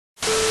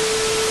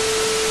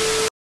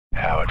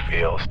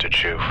feels to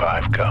chew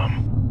 5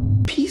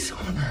 gum. Peace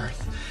on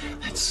earth.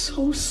 That's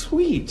so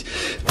sweet.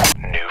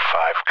 New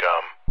 5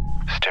 gum.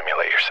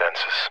 Stimulate your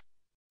senses.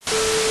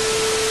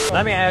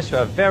 Let me ask you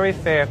a very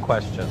fair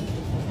question.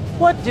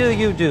 What do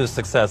you do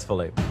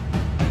successfully?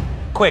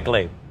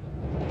 Quickly.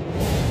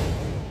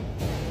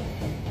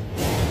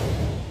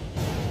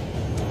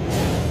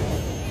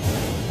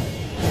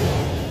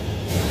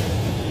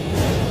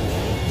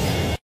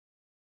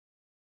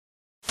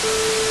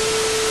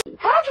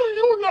 How do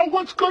you know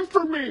what's good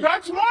for me?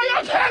 That's my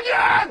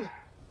opinion!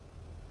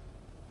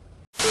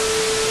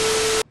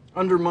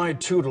 Under my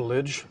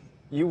tutelage,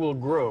 you will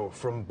grow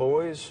from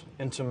boys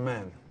into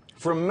men,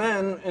 from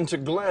men into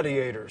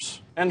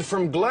gladiators, and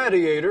from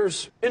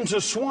gladiators into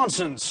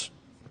Swansons.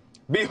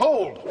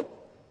 Behold,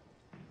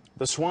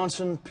 the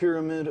Swanson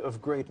Pyramid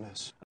of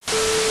Greatness.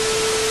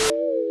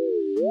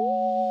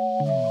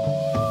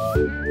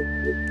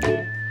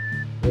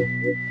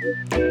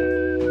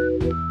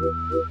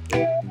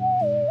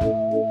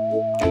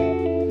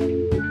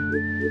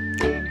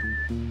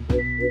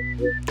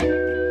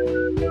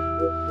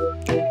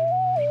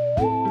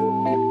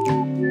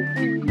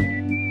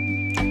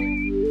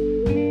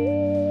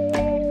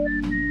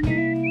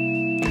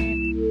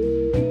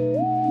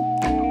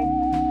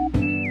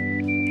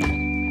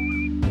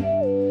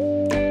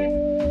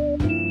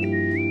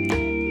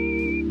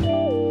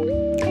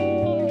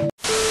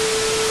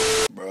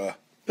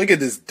 Look at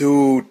this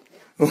dude.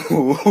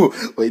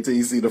 Wait till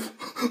you see the.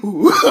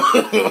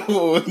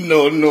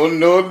 No, no,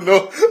 no,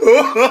 no.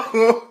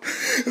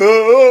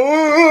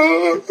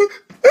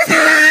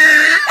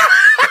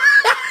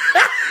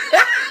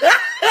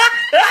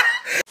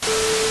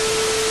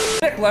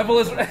 Neck level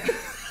is.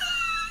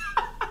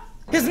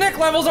 His neck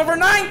level's over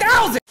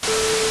 9,000!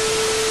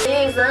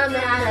 Things the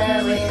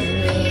matter with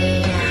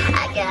me.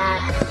 I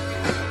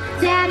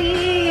got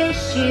daddy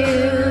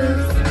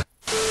issues.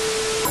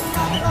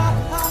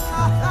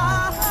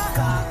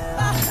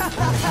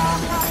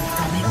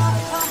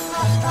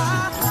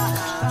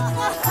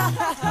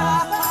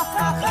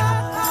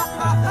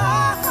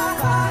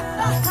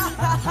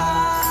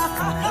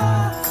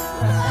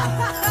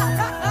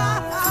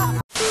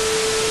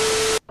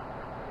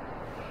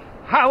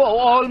 How are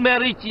all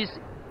marriages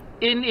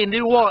in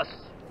divorce?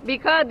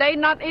 Because they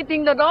not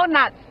eating the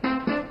donuts.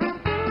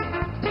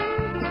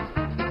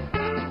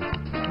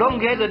 Don't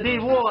get the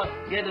divorce,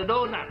 get the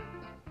donut.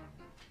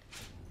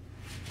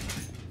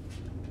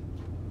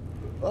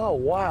 Oh,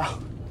 wow.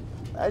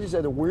 I just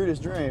had the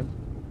weirdest dream.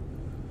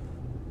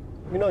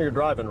 You know you're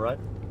driving, right?